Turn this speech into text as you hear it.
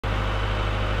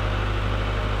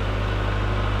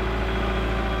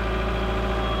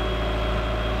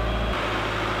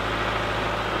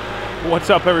What's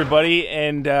up, everybody,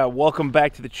 and welcome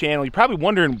back to the channel. You're probably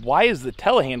wondering, why is the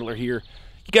telehandler here?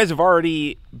 You guys have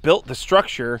already built the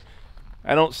structure.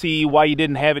 I don't see why you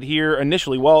didn't have it here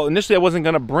initially. Well, initially I wasn't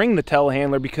going to bring the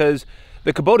telehandler because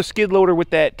the Kubota skid loader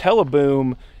with that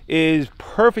teleboom is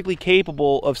perfectly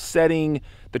capable of setting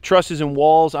the trusses and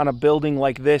walls on a building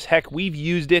like this. Heck, we've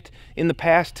used it in the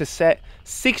past to set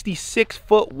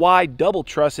 66-foot wide double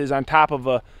trusses on top of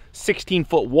a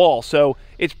 16-foot wall, so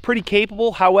it's pretty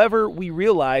capable. However, we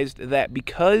realized that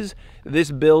because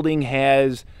this building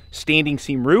has standing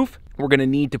seam roof, we're going to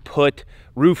need to put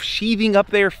roof sheathing up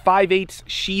there, 5/8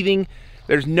 sheathing.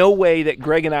 There's no way that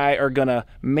Greg and I are going to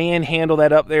manhandle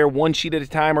that up there one sheet at a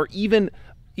time, or even,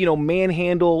 you know,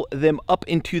 manhandle them up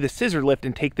into the scissor lift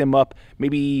and take them up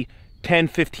maybe 10,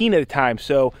 15 at a time.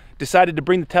 So decided to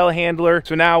bring the telehandler.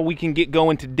 So now we can get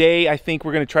going today. I think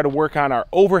we're going to try to work on our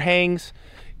overhangs,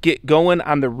 get going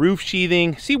on the roof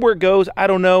sheathing, see where it goes. I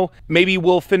don't know. Maybe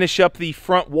we'll finish up the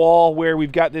front wall where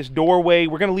we've got this doorway.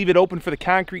 We're going to leave it open for the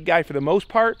concrete guy for the most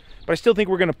part, but I still think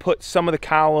we're going to put some of the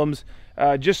columns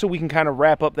just so we can kind of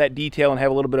wrap up that detail and have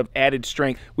a little bit of added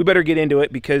strength. We better get into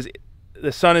it because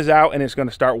the sun is out and it's going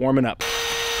to start warming up.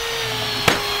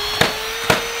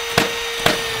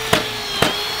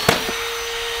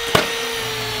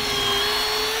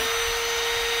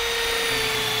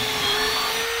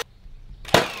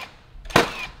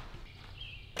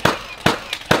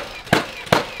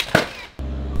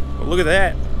 Look at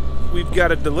that. We've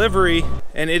got a delivery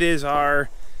and it is our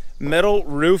metal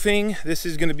roofing. This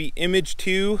is going to be image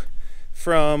 2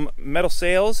 from Metal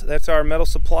Sales. That's our metal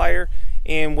supplier.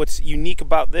 And what's unique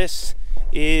about this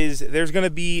is there's going to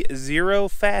be 0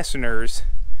 fasteners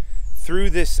through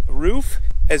this roof,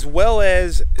 as well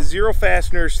as 0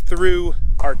 fasteners through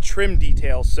our trim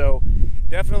details. So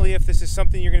definitely, if this is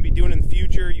something you're going to be doing in the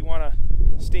future, you want to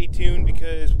stay tuned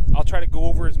because I'll try to go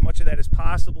over as much of that as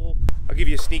possible. I'll give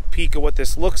you a sneak peek of what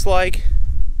this looks like.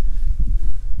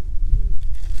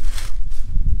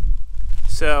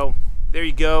 So there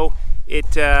you go.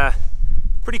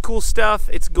 Pretty cool stuff.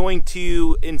 It's going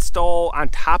to install on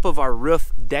top of our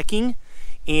roof decking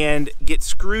and get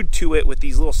screwed to it with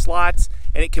these little slots,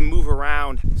 and it can move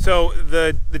around. So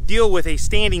the deal with a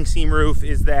standing seam roof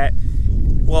is that,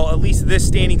 well, at least this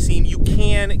standing seam, you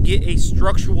can get a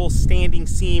structural standing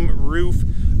seam roof.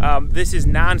 This is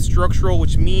non-structural,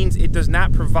 which means it does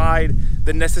not provide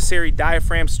the necessary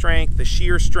diaphragm strength, the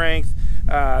shear strength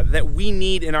that we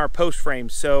need in our post frame.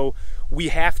 So we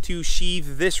have to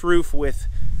sheathe this roof with,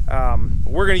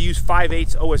 we're going to use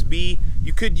 5/8 OSB.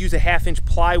 You could use a 1/2-inch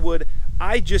plywood.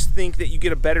 I just think that you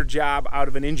get a better job out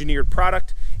of an engineered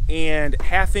product, and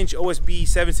 1/2-inch OSB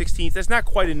 7/16, that's not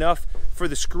quite enough for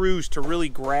the screws to really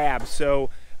grab. So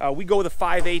we go with a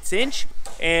 5/8 inch,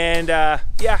 and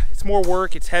yeah, it's more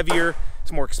work, it's heavier,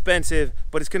 it's more expensive,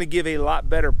 but it's going to give a lot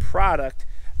better product,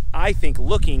 I think,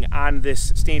 looking on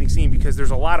this standing seam, because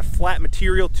there's a lot of flat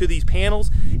material to these panels,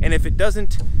 and if it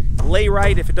doesn't lay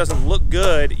right, if it doesn't look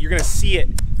good, you're going to see it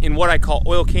in what I call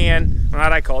oil can, or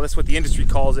not I call, that's what the industry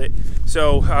calls it.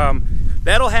 So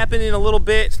that'll happen in a little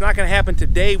bit. It's not going to happen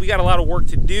today. We got a lot of work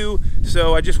to do,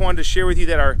 so I just wanted to share with you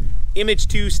that our image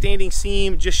 2 standing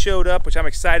seam just showed up, which I'm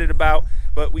excited about,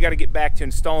 but we got to get back to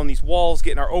installing these walls,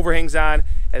 getting our overhangs on,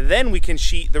 and then we can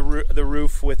sheet the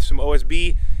roof with some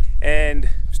OSB and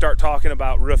start talking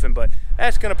about roofing, but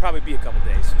that's going to probably be a couple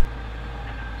days.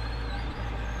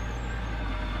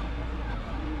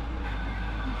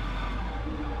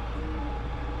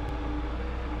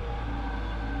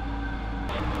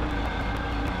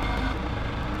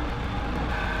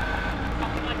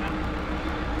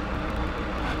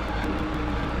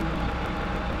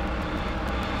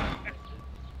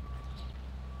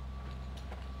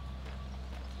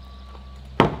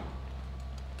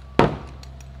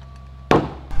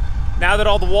 Now that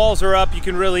all the walls are up, you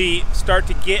can really start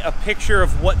to get a picture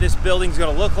of what this building's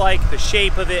going to look like. The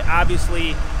shape of it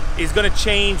obviously is going to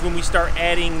change when we start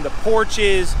adding the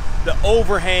porches, the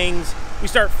overhangs, we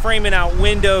start framing out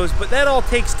windows, but that all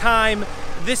takes time.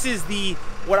 This is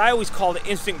what I always call the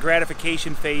instant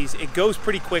gratification phase. It goes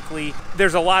pretty quickly.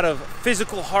 There's a lot of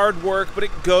physical hard work, but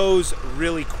it goes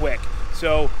really quick.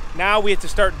 So now we have to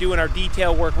start doing our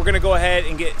detail work. We're going to go ahead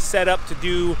and get set up to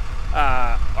do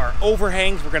our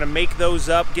overhangs. We're going to make those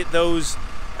up, get those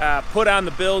put on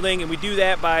the building, and we do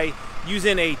that by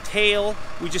using a tail.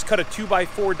 We just cut a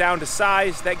 2x4 down to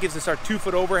size. That gives us our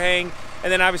 2-foot overhang,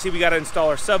 and then obviously we got to install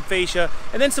our sub fascia,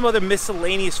 and then some other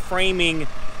miscellaneous framing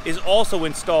is also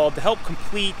installed to help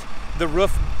complete the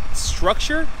roof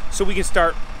structure so we can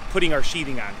start putting our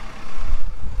sheathing on.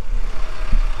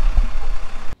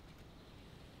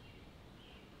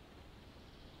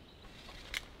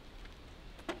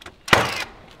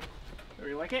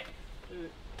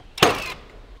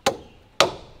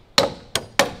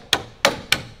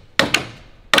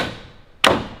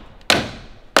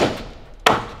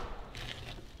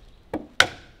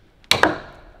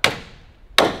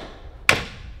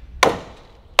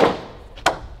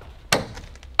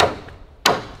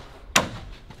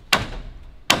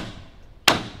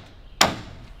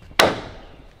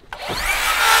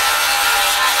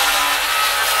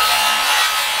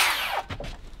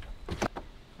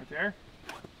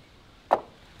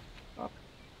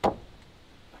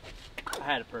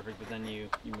 had it perfect, but then you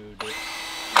moved it.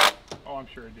 Oh, I'm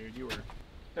sure, dude. You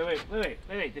were.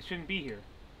 Wait. This shouldn't be here.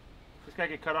 This guy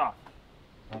get cut off.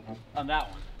 On that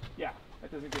one. Yeah,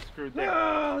 that doesn't get screwed there.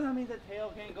 No, that means the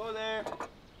tail can't go there.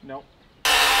 Nope.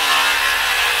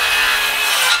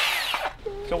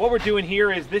 So what we're doing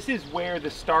here is this is where the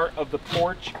start of the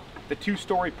porch, the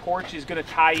 2-story porch, is going to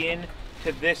tie in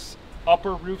to this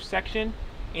upper roof section,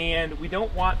 and we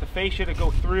don't want the fascia to go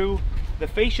through. The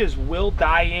fascias will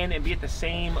die in and be at the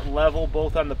same level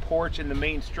both on the porch and the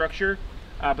main structure,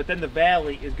 but then the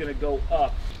valley is going to go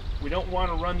up. We don't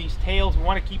want to run these tails. We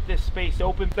want to keep this space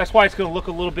open. That's why it's going to look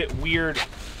a little bit weird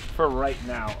for right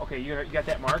now. Okay, you got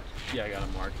that marked? Yeah, I got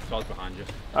it marked. It's all behind you.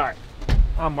 All right,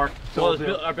 I'm marked. So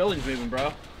well, our building's moving,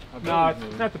 bro. No,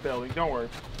 it's not the building. Don't worry.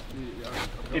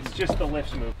 It's just the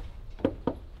lifts move.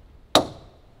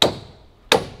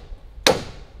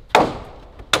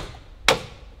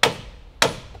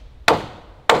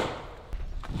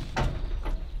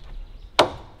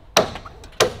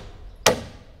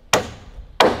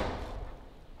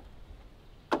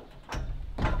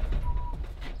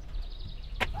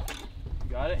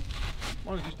 Got it? As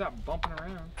long as you stop bumping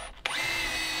around.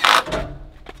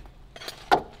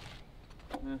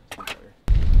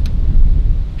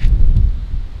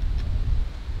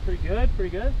 Pretty good, pretty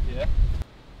good? Yeah.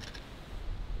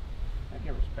 I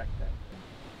can respect that.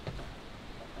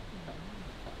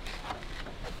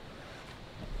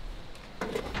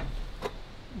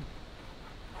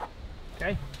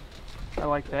 Okay, I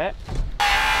like that.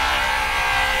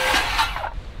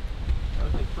 That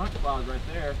was like front clouds right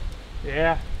there.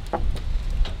 Yeah.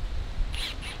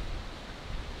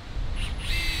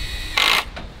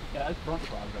 Yeah, that's front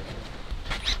clouds right there.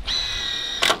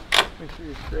 Make sure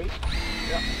you're straight.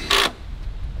 Yeah.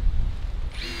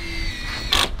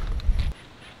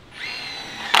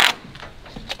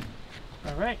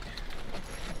 All right.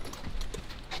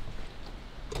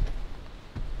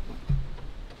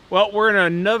 Well, we're in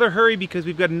another hurry because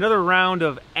we've got another round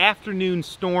of afternoon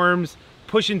storms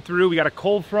pushing through. We got a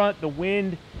cold front. The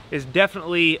wind is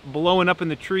definitely blowing up in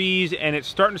the trees and it's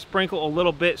starting to sprinkle a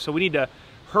little bit, so we need to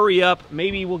hurry up.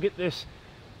 Maybe we'll get this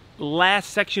last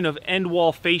section of end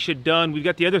wall fascia done. We've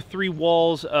got the other 3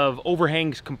 walls of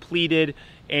overhangs completed,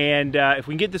 and if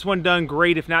we can get this one done,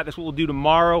 great. If not, that's what we'll do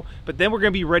tomorrow. But then we're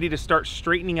going to be ready to start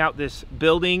straightening out this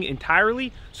building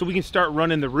entirely so we can start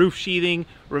running the roof sheathing.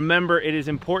 Remember, it is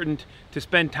important to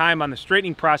spend time on the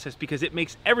straightening process because it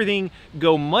makes everything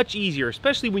go much easier,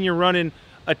 especially when you're running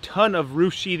a ton of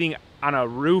roof sheathing on a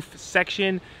roof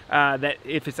section, that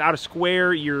if it's out of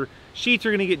square, your sheets are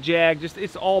going to get jagged.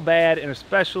 It's all bad, and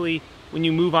especially when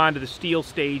you move on to the steel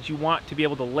stage, you want to be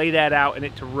able to lay that out and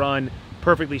it to run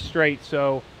perfectly straight.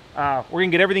 So we're going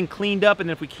to get everything cleaned up,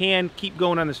 and if we can, keep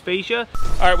going on this fascia.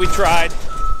 All right, we tried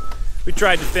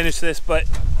to finish this, but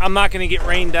I'm not going to get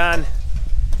rained on,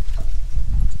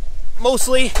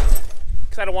 mostly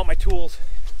because I don't want my tools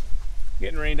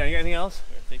getting rained on. You got anything else?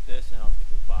 Here, take this and I'll take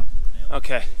this box and nail it.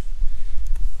 Okay.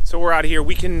 So we're out of here.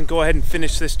 We can go ahead and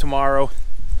finish this tomorrow.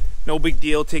 No big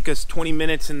deal. Take us 20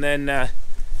 minutes and then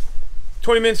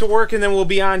 20 minutes of work, and then we'll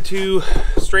be on to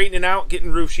straightening out,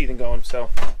 getting roof sheathing going. So.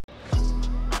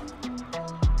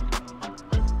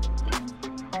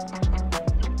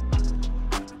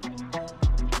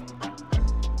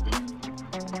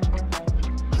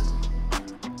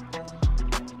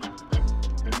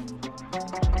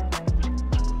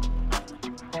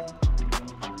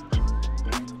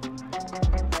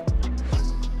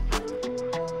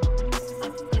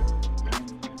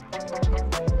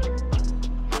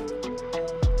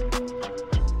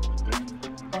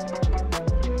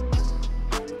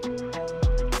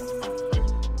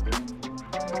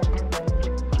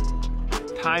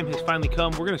 Time has finally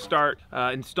come. We're going to start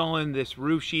installing this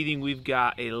roof sheathing. We've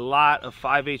got a lot of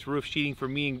 5/8 roof sheathing for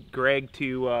me and Greg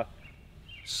to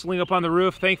sling up on the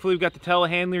roof. Thankfully, we've got the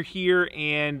telehandler here,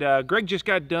 and Greg just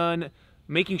got done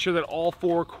making sure that all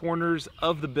 4 corners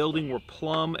of the building were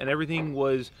plumb and everything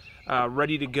was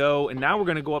ready to go. And now we're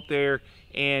going to go up there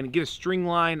and get a string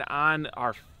line on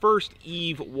our first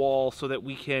eave wall so that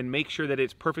we can make sure that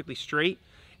it's perfectly straight.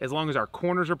 As long as our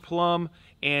corners are plumb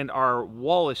and our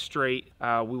wall is straight,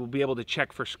 we will be able to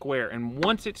check for square. And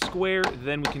once it's square,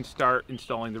 then we can start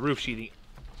installing the roof sheathing.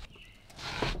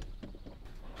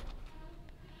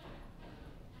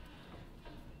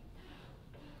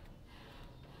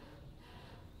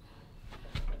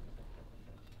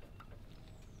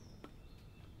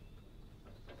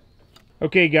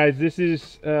 Okay guys, this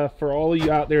is for all of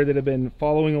you out there that have been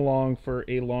following along for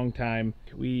a long time.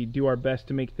 We do our best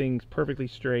to make things perfectly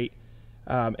straight.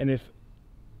 And if,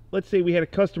 let's say we had a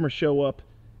customer show up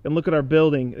and look at our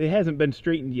building, it hasn't been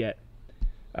straightened yet.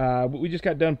 But we just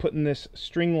got done putting this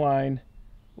string line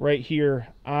right here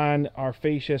on our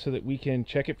fascia so that we can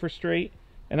check it for straight.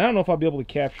 And I don't know if I'll be able to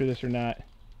capture this or not.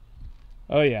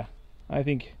 Oh yeah, I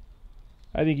think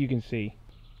you can see.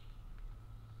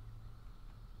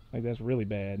 Like, that's really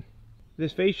bad.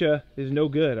 This fascia is no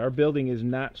good. Our building is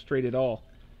not straight at all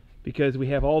because we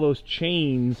have all those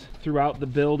chains throughout the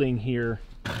building here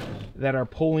that are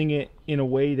pulling it in a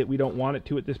way that we don't want it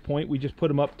to at this point. We just put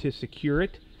them up to secure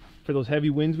it for those heavy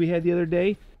winds we had the other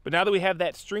day. But now that we have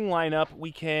that string line up,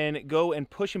 we can go and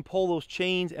push and pull those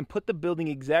chains and put the building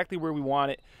exactly where we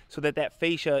want it so that that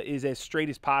fascia is as straight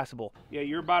as possible. Yeah,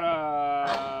 you're about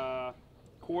a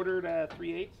 1/4 to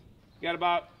 3/8. You got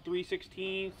about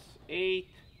 3/16, 8.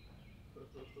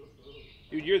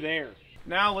 Dude, you're there.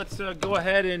 Now let's go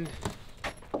ahead and,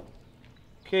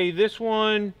 okay, this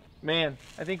one, man,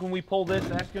 I think when we pull this,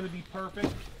 that's gonna be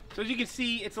perfect. So as you can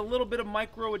see, it's a little bit of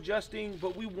micro adjusting,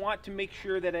 but we want to make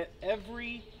sure that at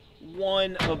every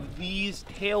one of these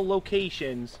tail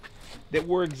locations that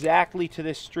we're exactly to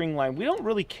this string line. We don't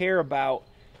really care about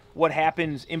what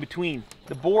happens in between.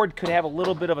 The board could have a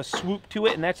little bit of a swoop to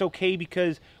it, and that's okay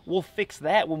because we'll fix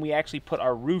that when we actually put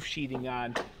our roof sheathing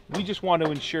on. We just want to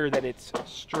ensure that it's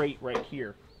straight right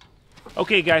here.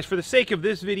 Okay guys, for the sake of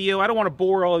this video, I don't want to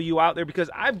bore all of you out there because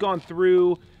I've gone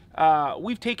through,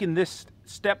 we've taken this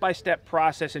step-by-step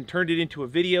process and turned it into a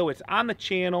video. It's on the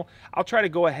channel. I'll try to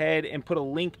go ahead and put a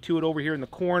link to it over here in the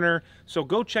corner. So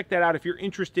go check that out if you're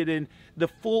interested in the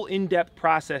full in-depth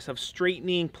process of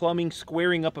straightening, plumbing,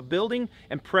 squaring up a building,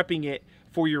 and prepping it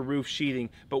for your roof sheathing.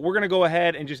 But we're gonna go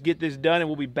ahead and just get this done, and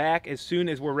we'll be back as soon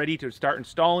as we're ready to start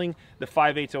installing the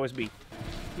 5/8 OSB.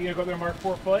 You gonna go there and mark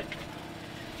 4 foot?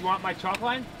 You want my chalk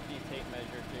line? Need a tape measure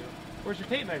too. Where's your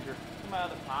tape measure? Come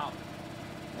out of the pound.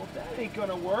 Well, that ain't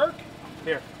gonna work.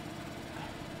 Here.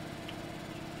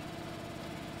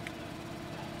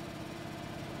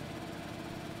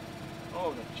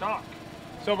 Oh, the chalk.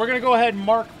 So we're gonna go ahead and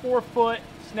mark 4 foot,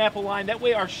 snap a line. That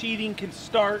way our sheathing can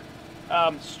start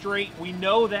straight. We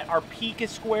know that our peak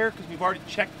is square because we've already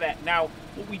checked that. Now,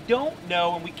 what we don't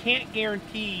know and we can't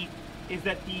guarantee is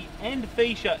that the end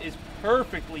fascia is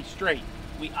perfectly straight.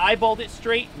 We eyeballed it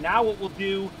straight. Now what we'll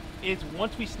do is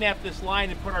once we snap this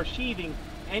line and put our sheathing,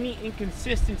 any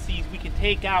inconsistencies we can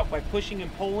take out by pushing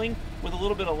and pulling with a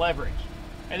little bit of leverage.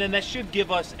 And then that should give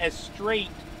us as straight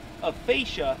a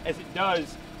fascia as it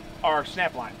does our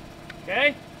snap line.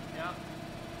 Okay? Yeah.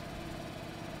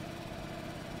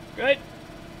 Good?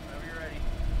 Whenever you're ready.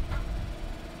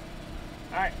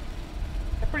 All right.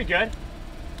 That's pretty good.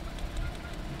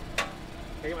 Can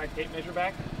I get my tape measure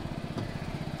back?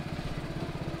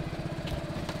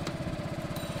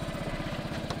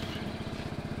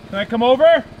 Can I come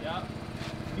over? Yeah.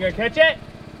 You gonna catch it?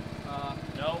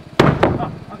 No.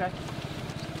 Oh, okay.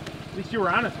 At least you were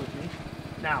honest with me.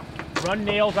 Now, run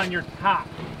nails on your top.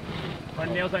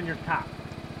 Run nails on your top.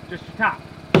 Just your top.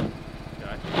 Okay.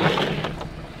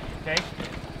 Okay?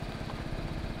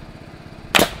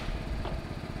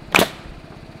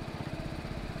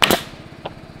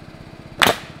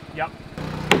 Yep.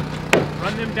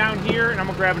 Run them down here, and I'm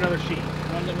gonna grab another sheet.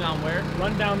 Run them down where?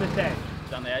 Run down this edge.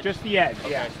 Down the edge? Just the edge,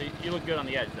 Okay, yeah. so you look good on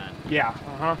the edge then. Yeah,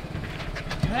 uh-huh.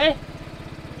 Okay.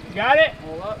 You got it?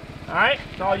 Hold up. All right,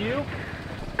 it's all you.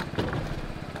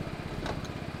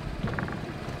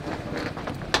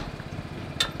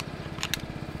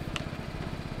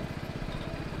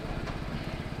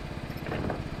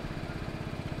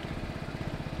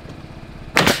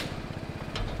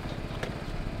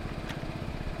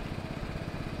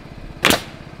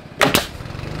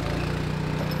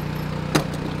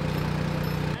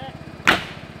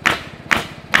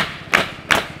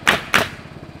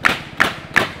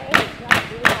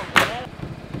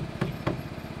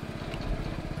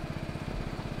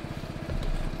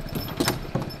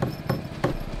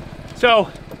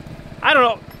 So, I don't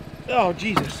know, oh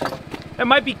Jesus. That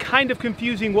might be kind of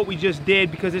confusing what we just did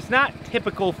because it's not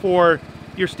typical for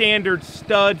your standard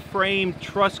stud frame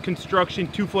truss construction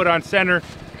 2 foot on center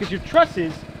because your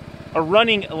trusses are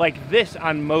running like this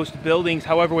on most buildings.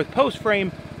 However, with post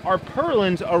frame, our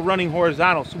purlins are running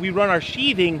horizontal. So we run our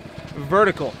sheathing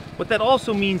vertical. What that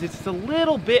also means is it's a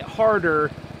little bit harder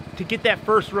to get that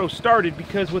first row started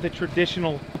because with a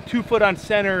traditional 2 foot on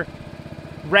center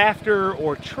rafter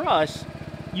or truss,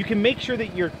 you can make sure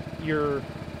that your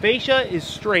fascia is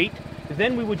straight.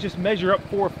 Then we would just measure up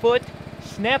 4 foot,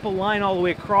 snap a line all the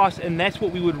way across, and that's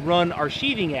what we would run our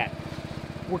sheathing at.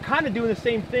 We're kind of doing the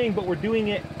same thing, but we're doing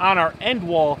it on our end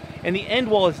wall, and the end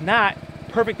wall is not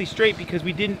perfectly straight because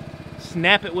we didn't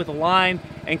snap it with a line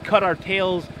and cut our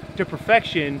tails to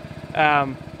perfection.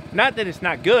 Not that it's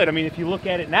not good. I mean, if you look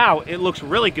at it now, it looks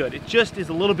really good. It just is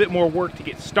a little bit more work to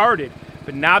get started.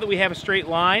 But now that we have a straight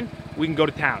line, we can go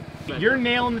to town. You're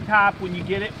nailing the top when you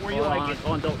get it where you like it.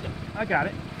 I got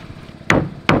it.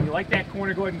 If you like that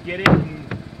corner, go ahead and get it, and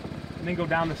then go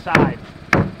down the side.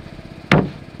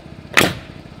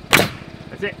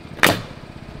 That's it.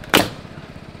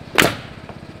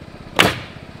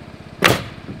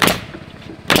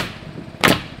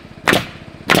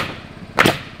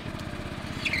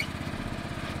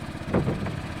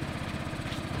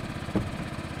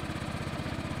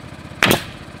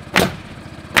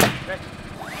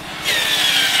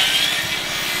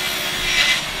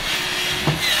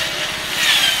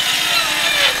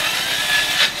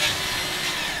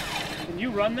 Can you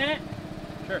run that?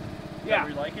 Sure. Yeah.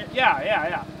 You like it?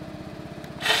 Yeah.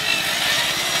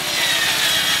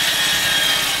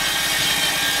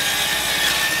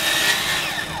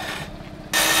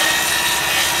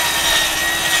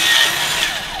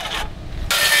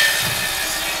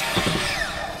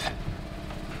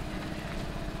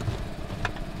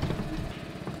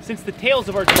 Since the tails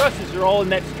of our trusses are all in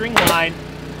that string line,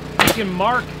 we can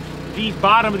mark the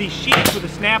bottom of these sheets with a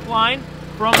snap line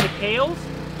from the tails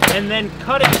and then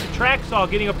cut it with the track saw,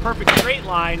 getting a perfect straight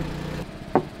line.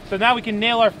 So now we can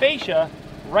nail our fascia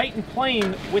right in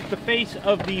plane with the face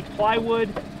of the plywood,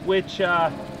 which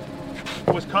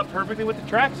was cut perfectly with the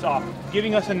track saw,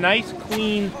 giving us a nice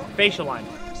clean fascia line.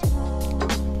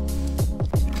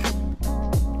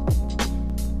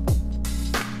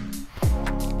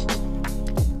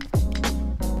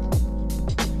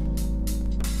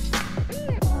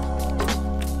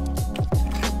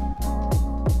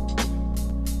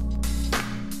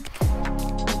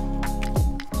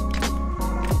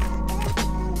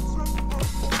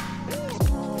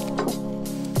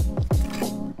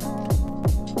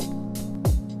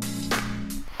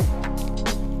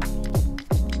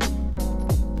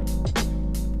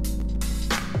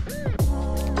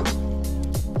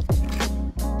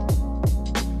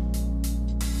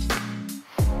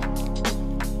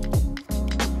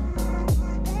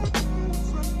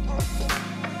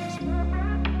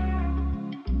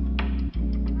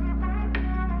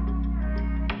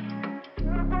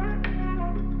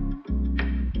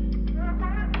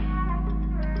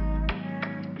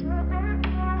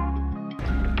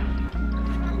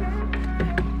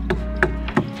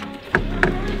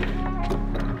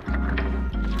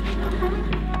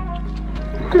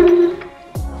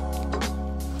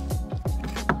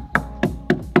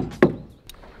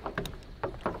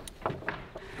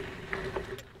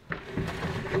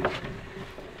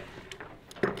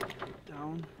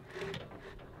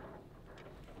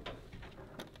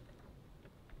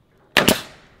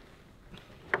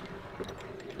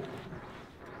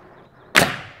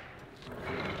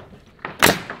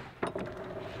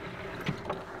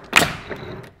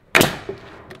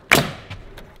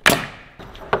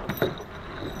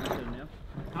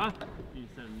 Huh? You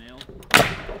said a nail.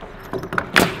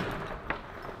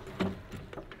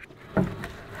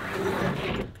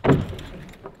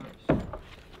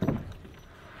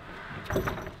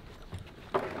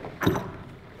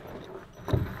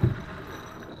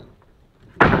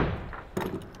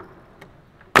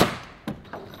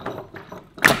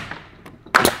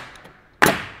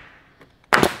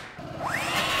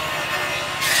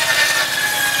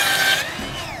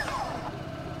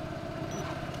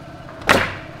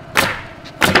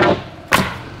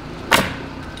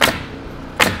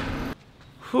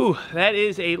 Whew, that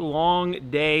is a long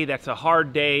day. That's a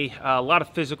hard day. A lot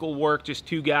of physical work, just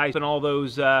two guys and all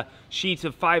those sheets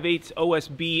of 5/8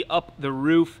 OSB up the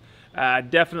roof.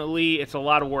 Definitely, it's a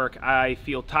lot of work. I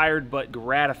feel tired, but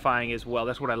gratifying as well.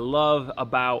 That's what I love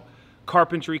about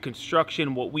carpentry,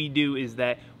 construction. What we do is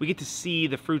that we get to see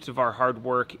the fruits of our hard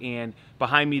work, and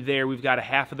behind me there, we've got a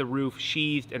half of the roof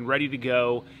sheathed and ready to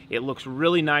go. It looks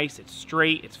really nice. It's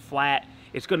straight, it's flat.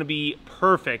 It's gonna be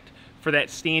perfect for that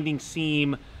standing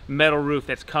seam metal roof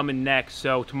that's coming next.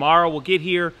 So tomorrow we'll get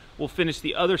here, we'll finish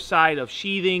the other side of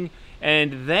sheathing,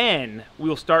 and then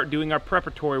we'll start doing our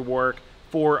preparatory work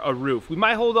for a roof. We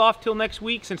might hold off till next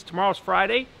week since tomorrow's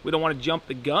Friday. We don't want to jump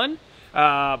the gun,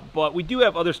 but we do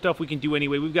have other stuff we can do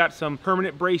anyway. We've got some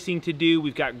permanent bracing to do.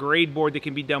 We've got grade board that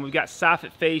can be done. We've got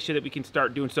soffit fascia that we can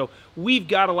start doing. So we've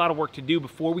got a lot of work to do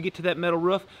before we get to that metal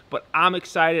roof, but I'm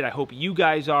excited. I hope you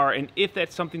guys are. And if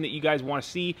that's something that you guys want to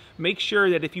see, make sure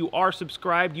that if you are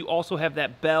subscribed, you also have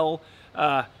that bell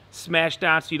smashed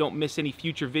on so you don't miss any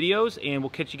future videos, and we'll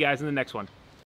catch you guys in the next one.